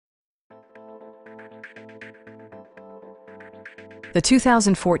The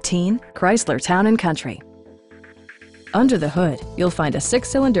 2014 Chrysler Town & Country. Under the hood, you'll find a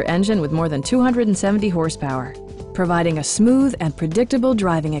 6-cylinder engine with more than 270 horsepower, providing a smooth and predictable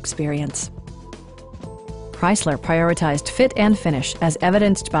driving experience. Chrysler prioritized fit and finish as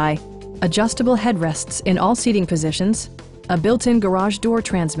evidenced by adjustable headrests in all seating positions, a built-in garage door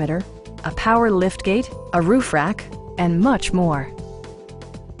transmitter, a power liftgate, a roof rack, and much more.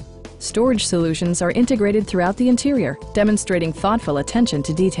 Storage solutions are integrated throughout the interior, demonstrating thoughtful attention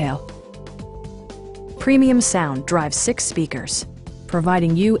to detail. Premium sound drives 6 speakers,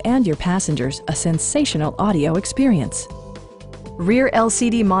 providing you and your passengers a sensational audio experience. Rear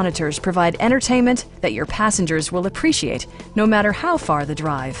LCD monitors provide entertainment that your passengers will appreciate no matter how far the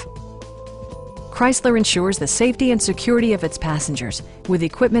drive. Chrysler ensures the safety and security of its passengers with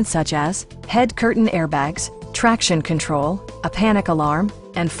equipment such as head curtain airbags, traction control, a panic alarm,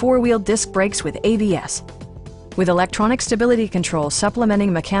 and 4-wheel disc brakes with ABS. With electronic stability control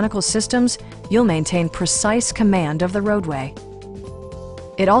supplementing mechanical systems, you'll maintain precise command of the roadway.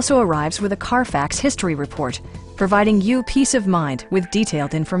 It also arrives with a Carfax history report, providing you peace of mind with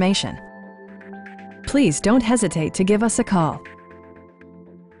detailed information. Please don't hesitate to give us a call.